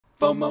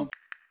FOMO.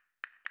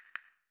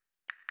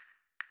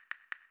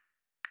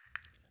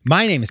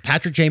 My name is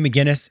Patrick J.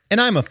 McGinnis,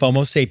 and I'm a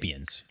FOMO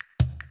sapiens.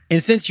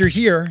 And since you're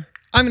here,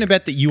 I'm going to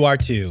bet that you are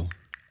too.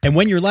 And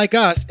when you're like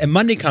us and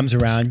Monday comes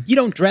around, you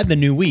don't dread the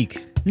new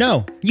week.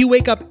 No, you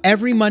wake up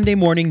every Monday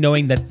morning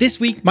knowing that this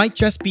week might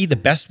just be the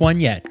best one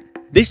yet.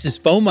 This is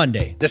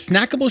FOMOnday, the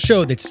snackable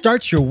show that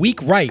starts your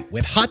week right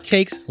with hot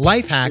takes,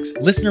 life hacks,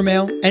 listener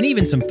mail, and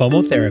even some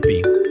FOMO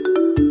therapy.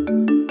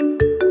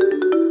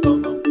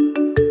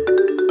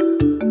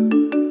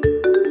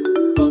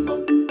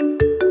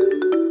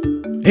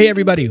 Hey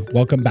everybody,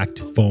 welcome back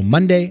to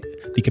FOMOnday,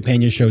 the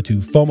companion show to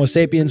FOMO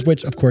Sapiens,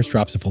 which of course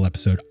drops a full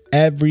episode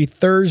every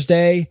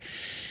Thursday.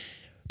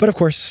 But of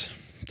course,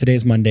 today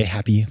is Monday.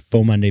 Happy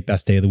FOMOnday,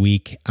 best day of the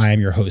week. I am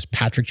your host,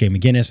 Patrick J.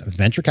 McGinnis,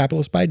 venture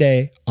capitalist by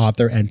day,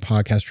 author and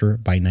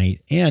podcaster by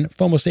night, and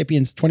FOMO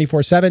Sapiens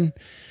 24/7.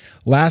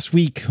 Last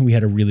week, we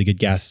had a really good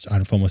guest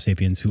on FOMO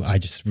Sapiens who I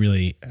just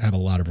really have a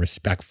lot of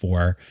respect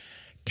for,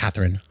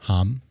 Catherine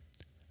Hamm.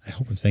 I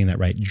hope I'm saying that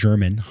right,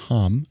 German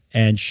Hamm.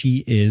 And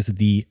she is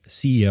the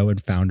CEO and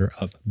founder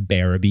of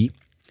Bearaby,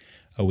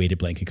 a weighted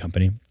blanket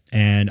company.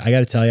 And I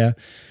got to tell you,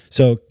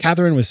 so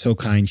Catherine was so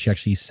kind. She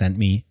actually sent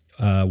me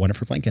one of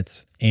her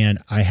blankets, and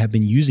I have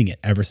been using it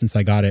ever since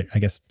I got it, I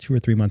guess 2 or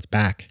 3 months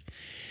back.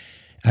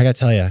 I got to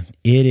tell you,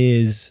 it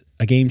is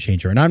a game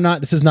changer. And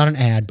this is not an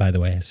ad, by the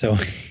way. So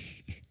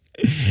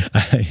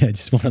I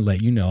just want to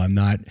let you know I'm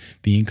not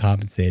being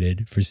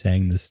compensated for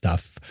saying this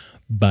stuff.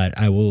 But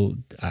I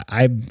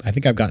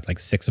think I've got like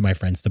 6 of my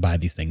friends to buy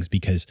these things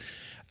because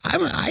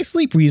I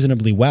sleep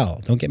reasonably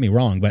well. Don't get me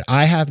wrong, but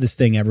I have this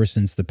thing ever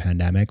since the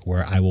pandemic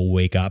where I will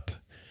wake up,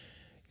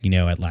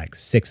 at like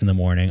 6 a.m,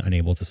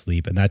 unable to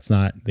sleep. And that's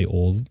not the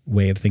old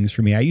way of things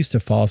for me. I used to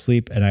fall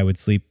asleep and I would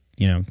sleep,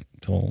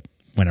 till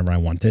whenever I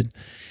wanted.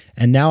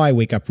 And now I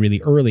wake up really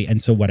early.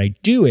 And so what I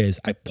do is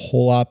I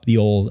pull up the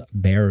old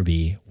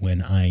Bearaby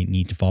when I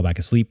need to fall back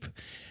asleep.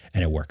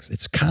 And it works.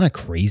 It's kind of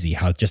crazy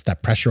how just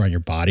that pressure on your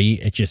body,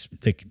 it just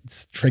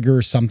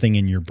triggers something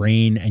in your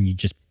brain and you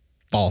just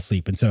fall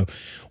asleep. And so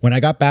when I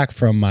got back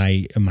from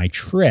my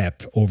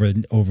trip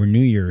over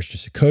New Year's to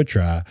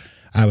Socotra,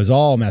 I was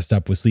all messed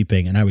up with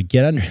sleeping, and I would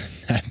get under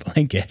that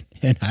blanket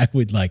and I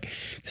would like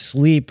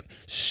sleep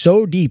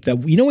so deep that,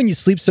 when you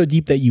sleep so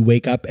deep that you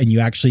wake up and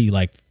you actually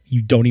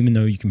you don't even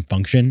know you can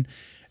function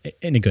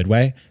in a good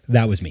way.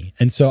 That was me.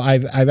 And so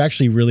I've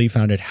actually really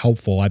found it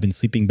helpful. I've been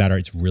sleeping better.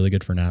 It's really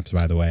good for naps,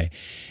 by the way.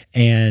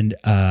 And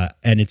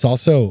it's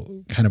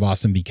also kind of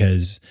awesome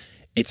because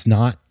it's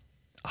not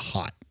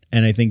hot.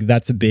 And I think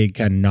that's a big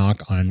kind of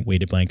knock on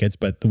weighted blankets.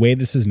 But the way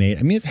this is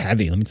made, it's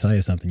heavy. Let me tell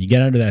you something. You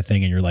get under that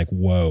thing and you're like,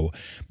 whoa,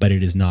 but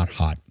it is not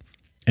hot.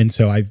 And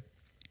so I've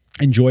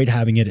enjoyed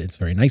having it. It's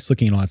very nice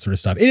looking and all that sort of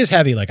stuff. It is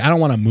heavy. I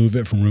don't want to move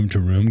it from room to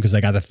room because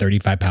I got the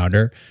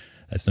 35-pounder.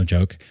 That's no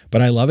joke.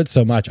 But I love it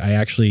so much. I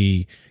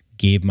actually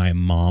gave my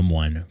mom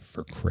one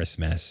for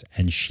Christmas,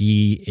 and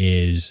she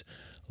is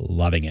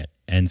loving it.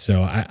 And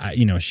so I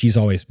she's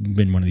always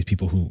been one of these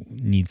people who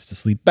needs to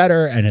sleep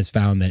better and has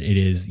found that it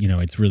is,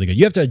 it's really good.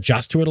 You have to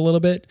adjust to it a little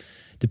bit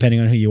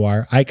depending on who you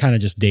are. I kind of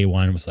just day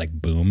one was like,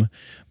 boom,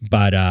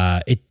 but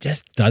it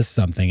just does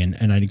something.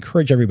 And I'd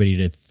encourage everybody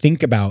to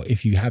think about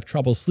if you have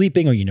trouble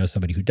sleeping or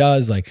somebody who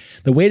does,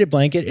 the weighted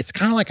blanket, it's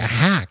kind of like a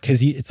hack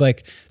because it's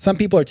like some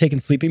people are taking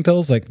sleeping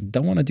pills,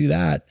 don't want to do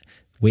that.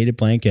 Weighted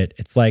blanket,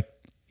 it's like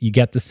you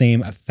get the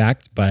same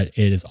effect, but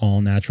it is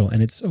all natural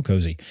and it's so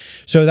cozy.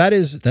 So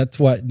that's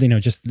what,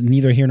 just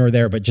neither here nor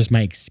there, but just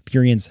my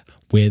experience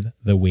with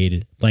the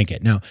weighted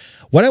blanket. Now,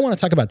 what I want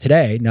to talk about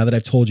today, now that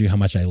I've told you how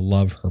much I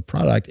love her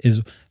product,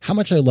 is how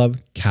much I love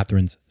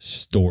Catherine's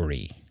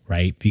story,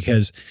 right?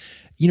 Because,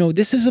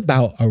 this is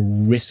about a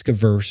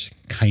risk-averse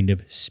kind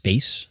of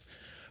space.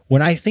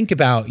 When I think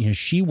about,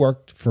 she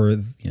worked for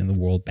the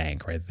World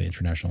Bank, right, the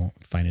International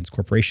Finance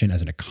Corporation,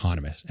 as an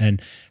economist.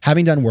 And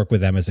having done work with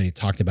them, as I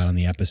talked about on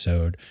the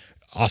episode,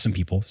 awesome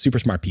people, super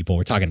smart people.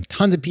 We're talking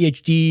tons of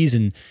PhDs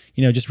and,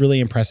 just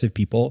really impressive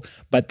people.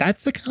 But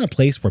that's the kind of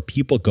place where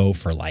people go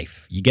for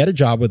life. You get a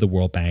job with the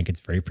World Bank. It's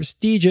very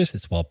prestigious.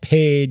 It's well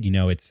paid.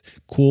 It's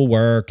cool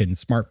work and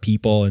smart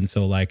people. And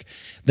so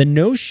the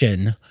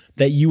notion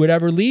that you would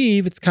ever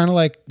leave, it's kind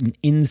of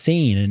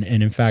insane.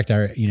 And in fact,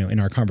 in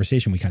our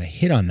conversation, we kind of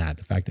hit on that.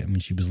 The fact that when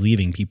she was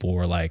leaving, people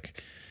were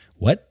like,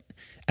 what?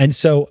 And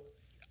so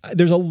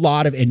there's a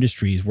lot of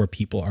industries where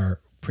people are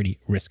pretty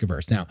risk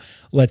averse. Now,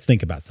 let's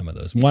think about some of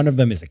those. One of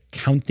them is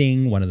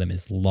accounting. One of them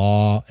is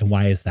law. And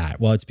why is that?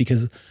 Well, it's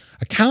because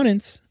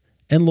accountants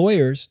and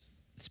lawyers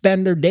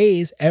spend their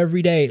days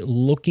every day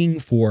looking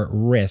for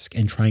risk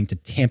and trying to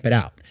tamp it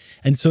out.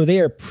 And so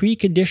they are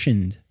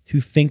preconditioned to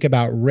think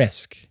about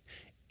risk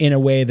in a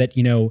way that,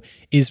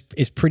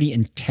 is pretty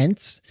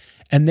intense.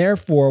 And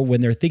therefore,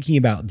 when they're thinking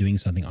about doing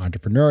something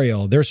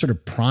entrepreneurial, they're sort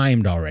of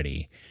primed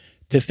already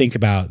to think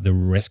about the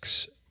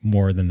risks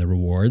more than the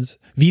rewards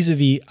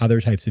vis-a-vis other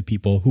types of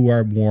people who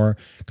are more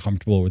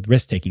comfortable with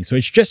risk taking. So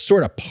it's just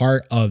sort of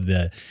part of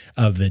the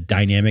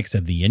dynamics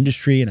of the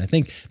industry. And I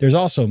think there's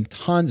also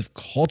tons of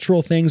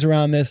cultural things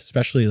around this,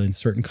 especially in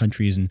certain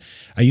countries. And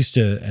I used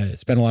to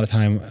spend a lot of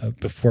time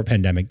before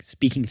pandemic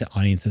speaking to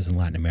audiences in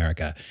Latin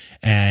America.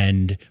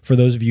 And for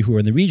those of you who are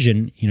in the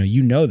region,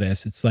 you know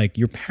this. It's like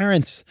your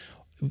parents,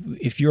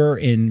 if you're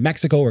in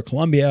Mexico or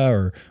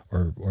Colombia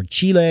or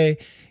Chile,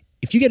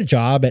 if you get a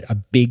job at a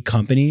big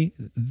company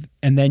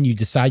and then you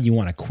decide you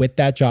want to quit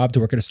that job to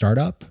work at a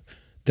startup,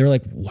 they're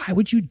like, why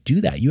would you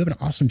do that? You have an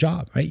awesome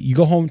job, right? You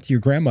go home to your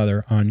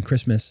grandmother on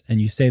Christmas and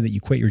you say that you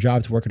quit your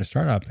job to work at a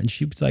startup. And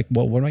she was like,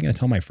 well, what am I going to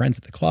tell my friends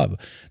at the club?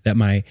 That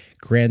my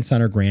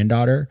grandson or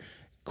granddaughter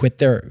quit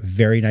their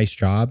very nice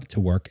job to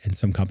work in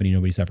some company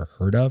nobody's ever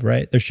heard of,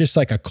 right? There's just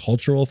like a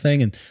cultural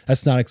thing, and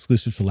that's not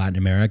exclusive to Latin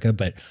America,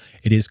 but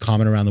it is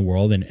common around the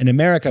world. And in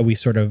America, we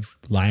sort of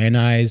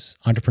lionize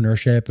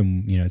entrepreneurship,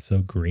 and it's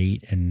so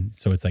great, and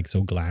so it's like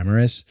so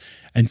glamorous,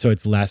 and so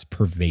it's less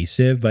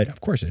pervasive. But of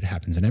course, it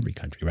happens in every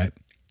country, right?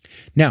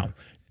 Now,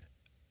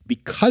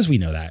 because we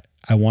know that,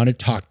 I want to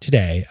talk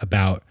today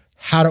about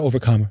how to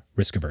overcome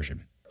risk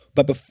aversion.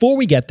 But before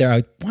we get there,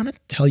 I want to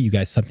tell you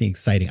guys something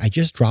exciting. I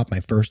just dropped my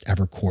first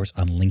ever course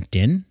on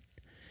LinkedIn.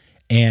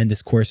 And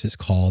this course is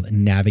called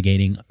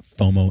Navigating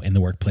FOMO in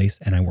the Workplace.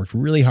 And I worked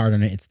really hard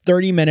on it. It's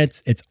 30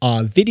 minutes. It's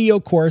a video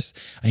course.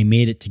 I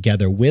made it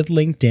together with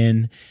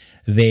LinkedIn.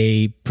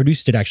 They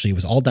produced it, actually. It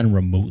was all done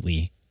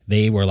remotely.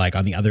 They were like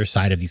on the other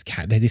side of these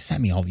they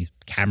sent me all these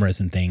cameras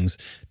and things,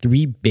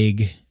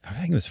 I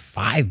think it was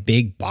 5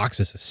 big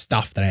boxes of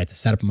stuff that I had to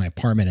set up in my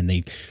apartment, and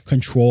they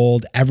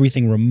controlled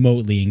everything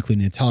remotely,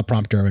 including the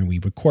teleprompter, and we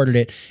recorded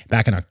it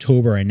back in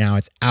October, and now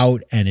it's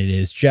out, and it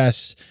is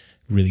just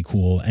really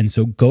cool. And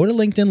so go to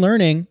LinkedIn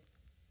Learning,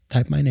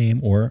 type my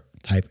name, or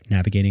type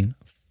Navigating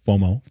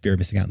FOMO, fear of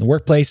missing out in the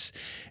workplace.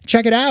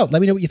 Check it out.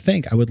 Let me know what you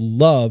think. I would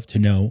love to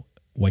know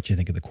what you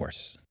think of the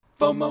course.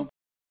 FOMO.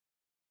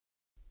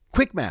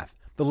 Quick math.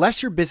 The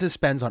less your business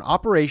spends on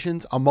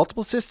operations, on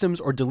multiple systems,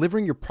 or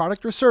delivering your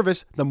product or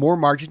service, the more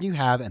margin you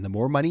have and the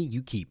more money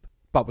you keep.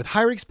 But with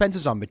higher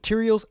expenses on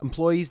materials,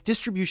 employees,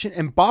 distribution,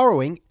 and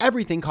borrowing,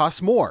 everything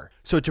costs more.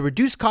 So to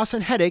reduce costs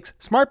and headaches,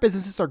 smart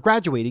businesses are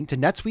graduating to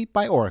NetSuite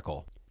by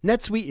Oracle.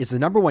 NetSuite is the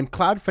 #1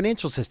 cloud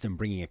financial system,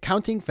 bringing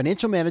accounting,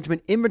 financial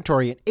management,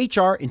 inventory, and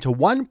HR into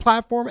one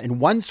platform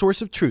and one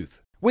source of truth.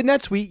 With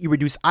NetSuite, you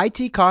reduce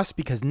IT costs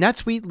because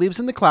NetSuite lives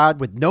in the cloud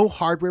with no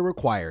hardware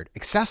required,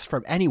 accessed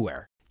from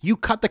anywhere. You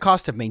cut the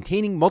cost of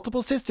maintaining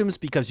multiple systems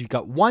because you've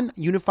got one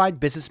unified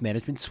business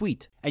management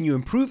suite. And you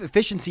improve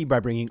efficiency by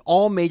bringing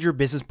all major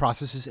business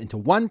processes into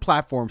one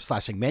platform,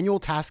 slashing manual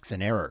tasks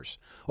and errors.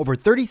 Over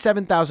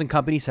 37,000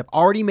 companies have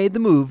already made the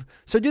move,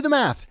 so do the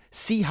math.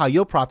 See how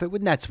you'll profit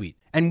with NetSuite.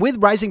 And with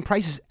rising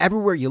prices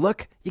everywhere you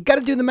look, you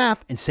gotta do the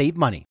math and save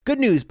money. Good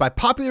news, by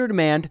popular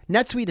demand,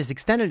 NetSuite has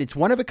extended its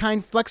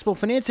one-of-a-kind flexible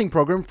financing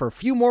program for a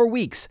few more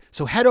weeks.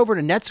 So head over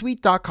to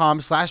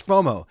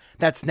netsuite.com/FOMO.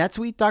 That's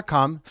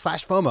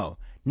netsuite.com/FOMO.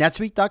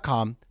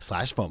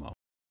 netsuite.com/FOMO.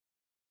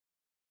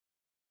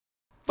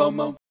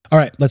 FOMO. All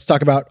right, let's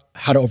talk about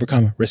how to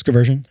overcome risk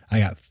aversion. I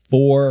got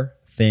 4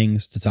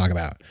 things to talk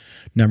about.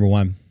 Number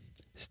 1,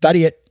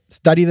 study it.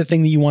 Study the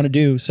thing that you want to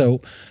do.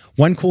 So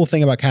one cool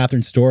thing about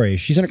Catherine's story,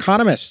 she's an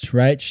economist,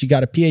 right? She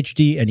got a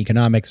PhD in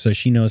economics, so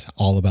she knows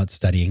all about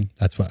studying.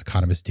 That's what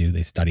economists do.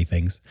 They study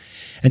things.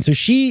 And so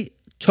she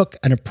took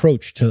an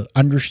approach to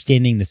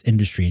understanding this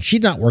industry. And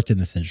she'd not worked in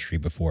this industry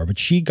before, but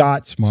she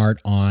got smart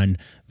on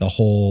the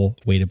whole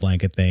weighted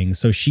blanket thing.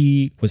 So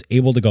she was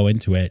able to go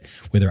into it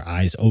with her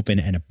eyes open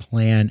and a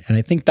plan. And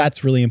I think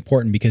that's really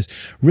important because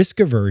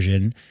risk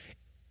aversion,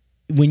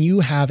 when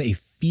you have a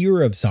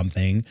fear of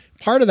something,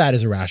 part of that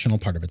is irrational,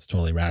 part of it's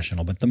totally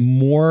rational. But the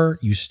more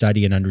you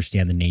study and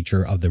understand the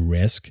nature of the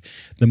risk,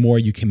 the more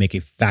you can make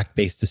a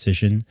fact-based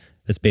decision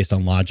that's based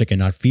on logic and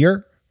not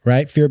fear,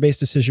 right? Fear-based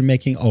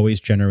decision-making always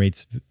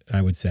generates,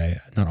 I would say,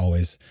 not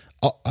always,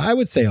 I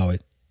would say always,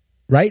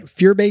 right?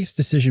 Fear-based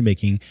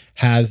decision-making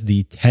has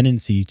the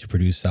tendency to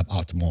produce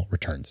suboptimal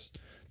returns.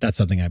 That's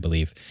something I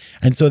believe.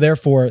 And so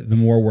therefore, the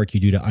more work you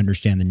do to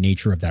understand the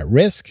nature of that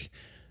risk,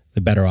 the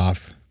better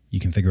off you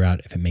can figure out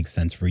if it makes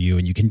sense for you,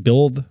 and you can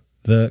build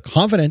the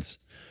confidence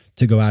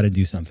to go out and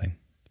do something.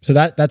 So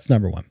that's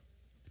number 1.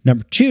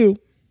 Number 2,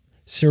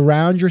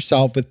 surround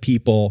yourself with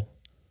people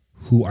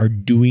who are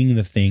doing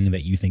the thing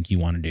that you think you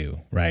want to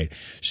do, right?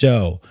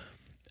 So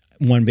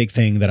one big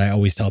thing that I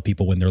always tell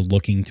people when they're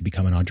looking to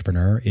become an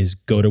entrepreneur is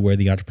go to where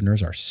the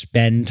entrepreneurs are.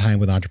 Spend time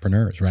with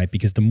entrepreneurs, right?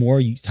 Because the more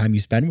time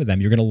you spend with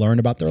them, you're going to learn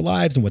about their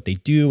lives and what they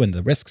do and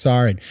the risks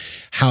are and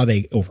how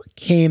they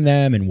overcame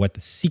them and what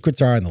the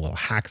secrets are and the little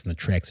hacks and the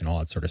tricks and all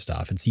that sort of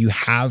stuff. And so you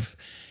have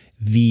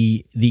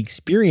the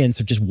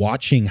experience of just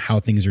watching how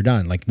things are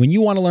done. Like when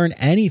you want to learn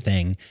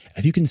anything,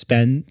 if you can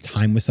spend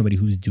time with somebody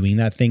who's doing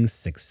that thing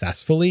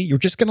successfully, you're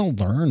just going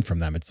to learn from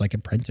them. It's like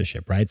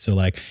apprenticeship, right? So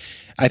like,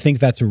 I think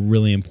that's a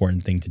really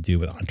important thing to do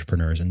with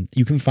entrepreneurs. And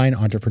you can find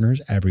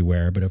entrepreneurs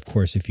everywhere. But of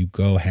course, if you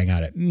go hang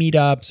out at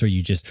meetups or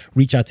you just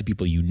reach out to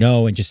people you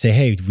know and just say,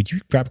 hey, would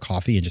you grab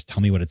coffee and just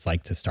tell me what it's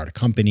like to start a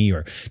company?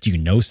 Or do you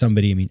know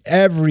somebody? I mean,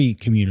 every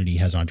community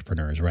has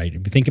entrepreneurs, right?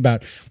 If you think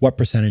about what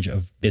percentage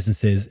of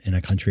businesses in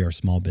a country are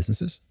small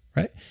businesses,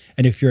 right?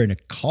 And if you're a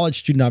college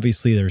student,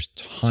 obviously there's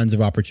tons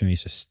of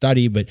opportunities to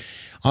study, but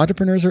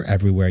entrepreneurs are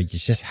everywhere. You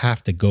just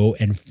have to go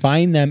and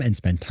find them and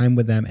spend time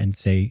with them and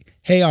say,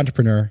 hey,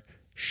 entrepreneur,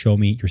 show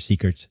me your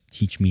secrets,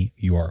 teach me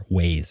your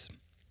ways.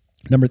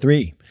 Number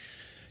 3,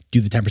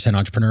 do the 10%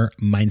 entrepreneur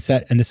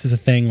mindset. And this is a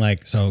thing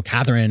like, so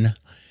Catherine,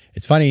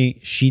 it's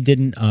funny, she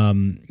didn't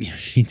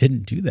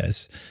do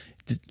this.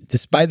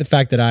 Despite the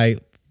fact that I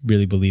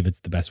really believe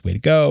it's the best way to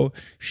go,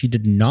 she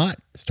did not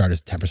start as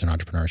a 10%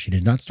 entrepreneur. She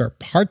did not start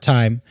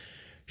part-time.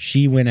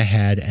 She went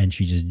ahead and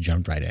she just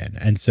jumped right in.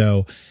 And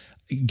so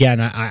again,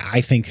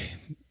 I think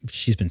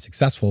she's been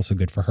successful, so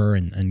good for her.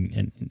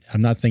 And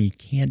I'm not saying you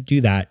can't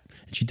do that.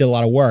 She did a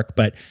lot of work,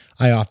 but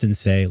I often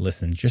say,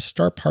 listen, just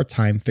start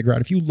part-time, figure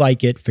out if you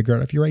like it, figure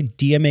out if your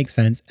idea makes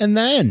sense, and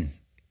then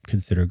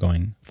consider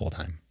going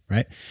full-time,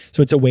 right?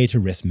 So it's a way to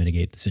risk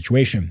mitigate the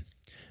situation.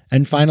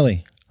 And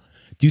finally,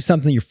 do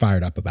something you're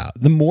fired up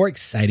about. The more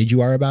excited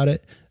you are about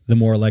it, the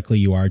more likely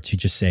you are to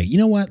just say, you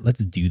know what,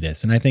 let's do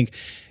this. And I think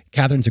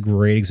Catherine's a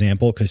great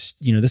example because,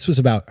 this was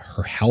about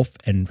her health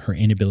and her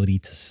inability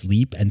to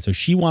sleep. And so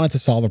she wanted to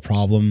solve a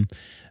problem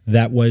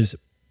that was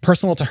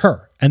personal to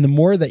her. And the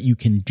more that you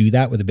can do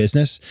that with a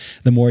business,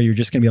 the more you're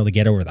just going to be able to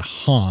get over the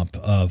hump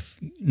of,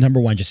 number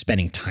one, just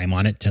spending time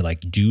on it to like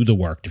do the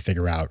work to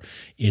figure out,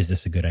 is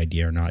this a good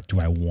idea or not?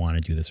 Do I want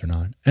to do this or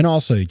not? And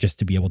also just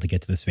to be able to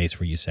get to the space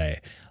where you say,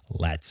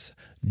 let's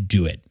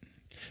do it.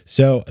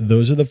 So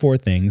those are the 4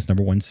 things.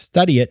 Number 1,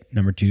 study it.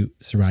 Number 2,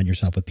 surround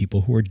yourself with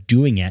people who are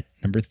doing it.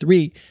 Number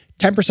 3,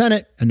 10%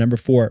 it. And number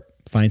 4,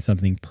 find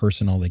something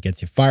personal that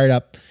gets you fired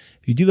up.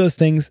 If you do those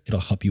things, it'll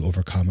help you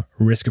overcome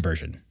risk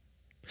aversion.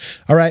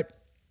 All right,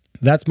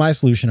 that's my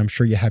solution. I'm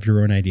sure you have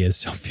your own ideas.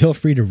 So feel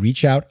free to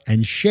reach out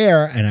and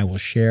share, and I will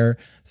share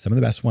some of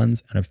the best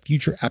ones in a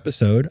future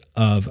episode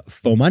of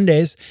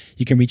FOMOndays.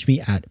 You can reach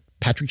me at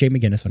Patrick J.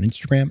 McGinnis on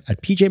Instagram,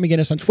 at PJ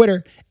McGinnis on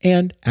Twitter,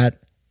 and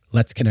at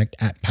Let's Connect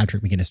at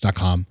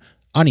patrickmcginnis.com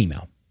on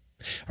email.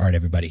 All right,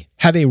 everybody.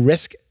 Have a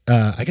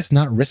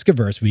not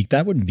risk-averse week.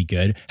 That wouldn't be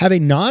good. Have a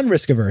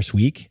non-risk-averse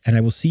week, and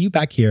I will see you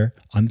back here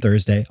on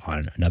Thursday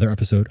on another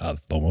episode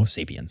of FOMO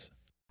Sapiens.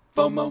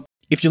 FOMO.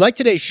 If you like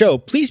today's show,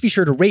 please be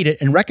sure to rate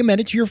it and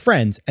recommend it to your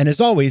friends. And as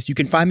always, you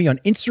can find me on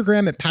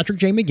Instagram at Patrick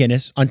J.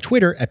 McGinnis, on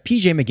Twitter at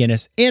PJ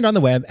McGinnis, and on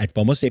the web at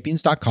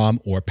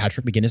FOMOsapiens.com or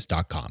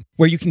PatrickMcGinnis.com,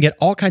 where you can get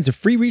all kinds of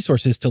free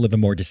resources to live a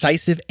more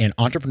decisive and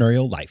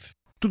entrepreneurial life.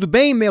 Tudo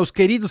bem, meus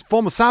queridos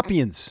Fomo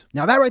Sapiens?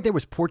 Now that right there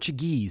was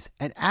Portuguese,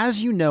 and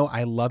as you know,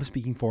 I love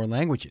speaking foreign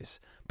languages.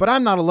 But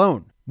I'm not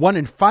alone. 1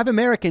 in 5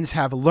 Americans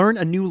have learned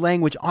a new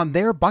language on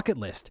their bucket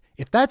list.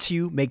 If that's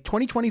you, make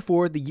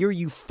 2024 the year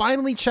you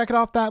finally check it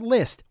off that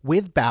list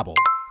with Babbel,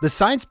 the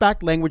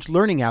science-backed language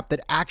learning app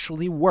that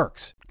actually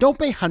works. Don't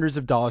pay hundreds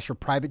of dollars for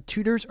private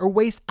tutors or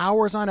waste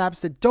hours on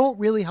apps that don't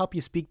really help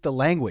you speak the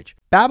language.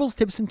 Babbel's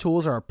tips and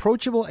tools are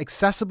approachable,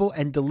 accessible,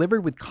 and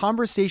delivered with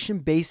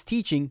conversation-based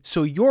teaching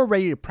so you're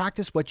ready to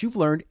practice what you've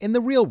learned in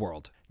the real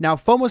world. Now,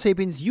 FOMO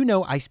Sapiens, you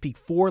know I speak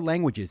 4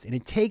 languages, and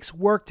it takes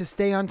work to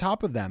stay on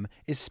top of them,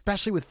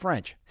 especially with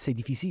French. C'est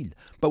difficile.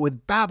 But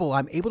with Babbel,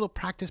 I'm able to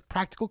practice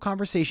practical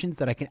conversations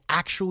that I can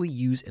actually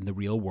use in the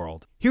real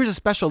world. Here's a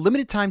special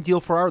limited time deal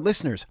for our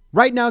listeners.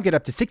 Right now, get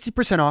up to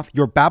 60% off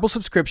your Babbel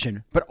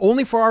subscription, but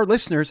only for our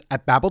listeners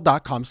at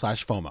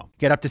babbel.com/FOMO.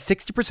 Get up to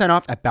 60%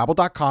 off at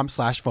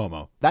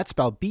babbel.com/FOMO. That's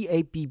spelled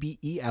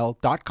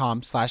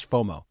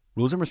BABBEL.com/FOMO.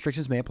 Rules and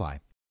restrictions may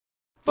apply.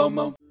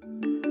 FOMO.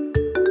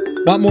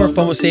 Want more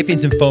FOMO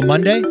Sapiens and FOMO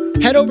Monday?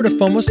 Head over to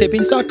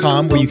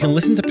FOMOsapiens.com where you can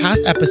listen to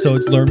past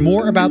episodes, learn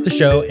more about the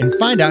show, and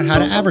find out how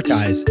to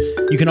advertise.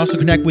 You can also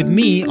connect with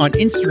me on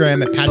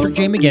Instagram at Patrick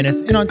J.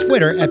 McGinnis and on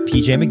Twitter at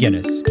PJ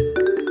McGinnis.